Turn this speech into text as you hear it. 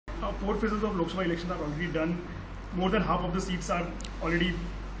Four phases of Lok Sabha elections are already done. More than half of the seats are already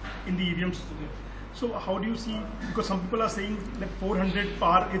in the EVMs. So how do you see, because some people are saying that 400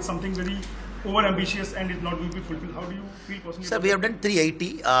 par is something very over-ambitious and is not going to be fulfilled. How do you feel personally? Sir, we have done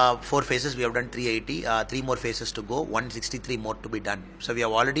 380, 4 phases, we have done 380, 3 more phases to go, 163 more to be done. So we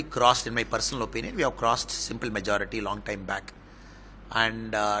have already crossed, in my personal opinion, we have crossed simple majority long time back.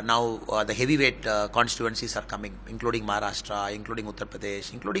 And now the heavyweight constituencies are coming, including Maharashtra, including Uttar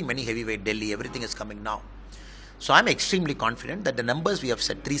Pradesh, including many heavyweight, Delhi, everything is coming now. So I'm extremely confident that the numbers we have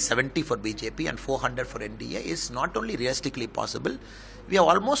set, 370 for BJP and 400 for NDA, is not only realistically possible, we are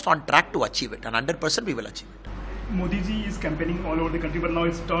almost on track to achieve it, and 100% we will achieve it. Modi ji is campaigning all over the country, but now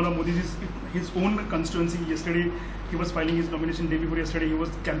it's turn of Modi ji's his own constituency. Yesterday he was filing his nomination, day before yesterday he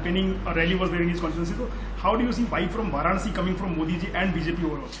was campaigning, a rally was there in his constituency. So how do you see vibe from Varanasi coming from Modi ji and BJP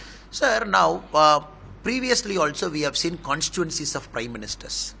overall? Sir, now previously also we have seen constituencies of prime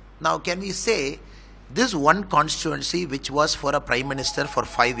ministers. Now can we say this one constituency which was for a prime minister for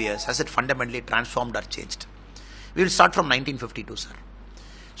 5 years, has it fundamentally transformed or changed? We will start from 1952, sir.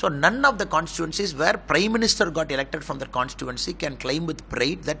 So none of the constituencies where prime minister got elected from the constituency can claim with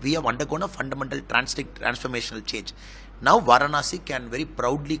pride that we have undergone a fundamental transformational change. Now Varanasi can very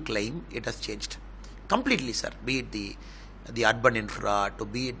proudly claim it has changed completely, sir. Be it the urban infra, to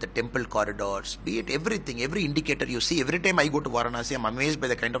be it the temple corridors, be it everything, every indicator you see. Every time I go to Varanasi, I'm amazed by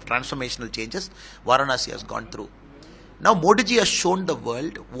the kind of transformational changes Varanasi has gone through. Now Modi ji has shown the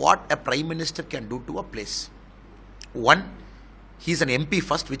world what a prime minister can do to a place. One, he is an MP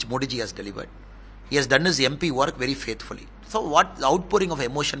first, which Modi ji has delivered. He has done his MP work very faithfully. So what the outpouring of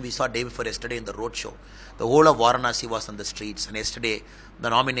emotion we saw day before yesterday in the road show, the whole of Varanasi was on the streets, and yesterday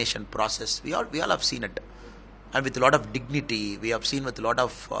the nomination process, we all have seen it. And with a lot of dignity, we have seen with a lot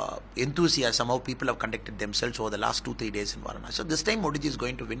of enthusiasm how people have conducted themselves over the last 2-3 days in Varanasi. So this time Modi ji is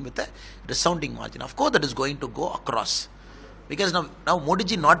going to win with a resounding margin. Of course that is going to go across. Because now Modi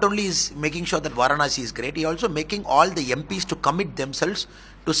ji not only is making sure that Varanasi is great, he also making all the MPs to commit themselves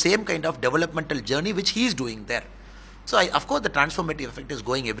to same kind of developmental journey which he is doing there. So of course the transformative effect is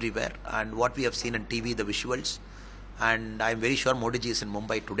going everywhere, and what we have seen on TV, the visuals, and I am very sure Modi ji is in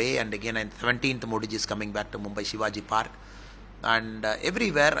Mumbai today, and again on 17th Modi ji is coming back to Mumbai Shivaji Park, and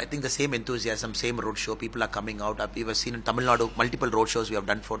everywhere I think the same enthusiasm, same road show, people are coming out. We have seen in Tamil Nadu multiple road shows we have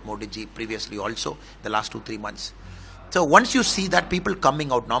done for Modi ji previously also the last 2-3 months. So once you see that people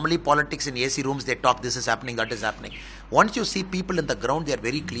coming out, normally politics in AC rooms they talk, this is happening, that is happening. Once you see people in the ground, they are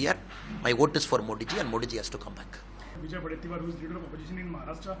very clear, my vote is for Modi ji and Modi ji has to come back. Vijay Wadettiwar, who is leader of opposition in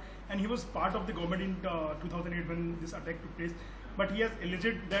Maharashtra, and he was part of the government in 2008 when this attack took place. But he has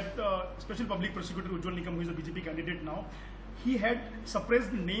alleged that Special Public Prosecutor Ujjwal Nikam, who is a BJP candidate now, he had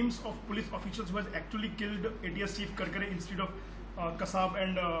suppressed names of police officials who has actually killed ATS Chief Karkare instead of Kasab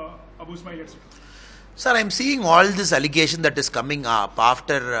and Abu Ismail, etc. Sir, I am seeing all this allegation that is coming up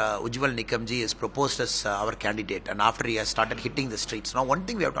after Ujjwal Nikam ji is proposed as our candidate, and after he has started hitting the streets. Now one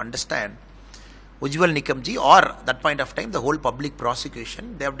thing we have to understand, Ujjwal Nikam ji, or that point of time the whole public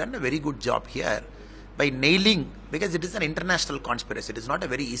prosecution, they have done a very good job here by nailing, because it is an international conspiracy. It is not a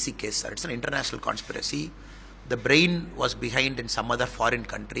very easy case, sir. It's an international conspiracy. The brain was behind in some other foreign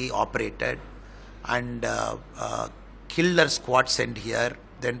country, operated, and killer squad sent here.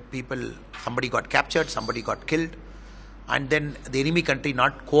 Then somebody got captured, somebody got killed, and then the enemy country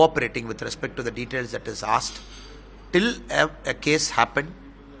not cooperating with respect to the details that is asked. Till a case happened,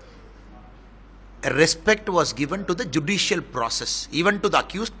 a respect was given to the judicial process, even to the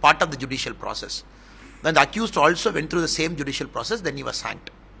accused, part of the judicial process. When the accused also went through the same judicial process, then he was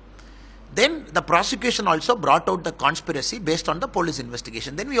hanged. Then the prosecution also brought out the conspiracy based on the police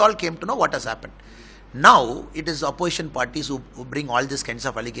investigation. Then we all came to know what has happened. Now it is opposition parties who bring all these kinds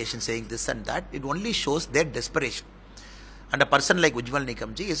of allegations saying this and that. It only shows their desperation. And a person like Ujjwal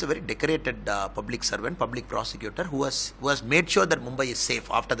Nikam ji is a very decorated public servant, public prosecutor who has made sure that Mumbai is safe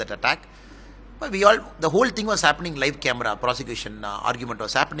after that attack. But the whole thing was happening live camera, prosecution argument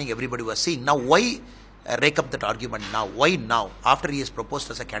was happening, everybody was seeing. Now why rake up that argument now? Why now? After he is proposed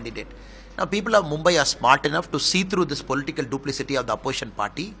as a candidate. Now people of Mumbai are smart enough to see through this political duplicity of the opposition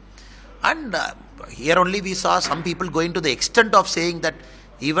party. And here only we saw some people going to the extent of saying that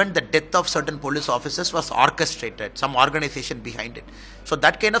even the death of certain police officers was orchestrated, some organization behind it. So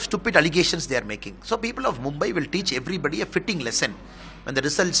that kind of stupid allegations they are making. So people of Mumbai will teach everybody a fitting lesson. When the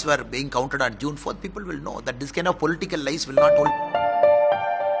results were being counted on June 4th, people will know that this kind of political lies will not hold.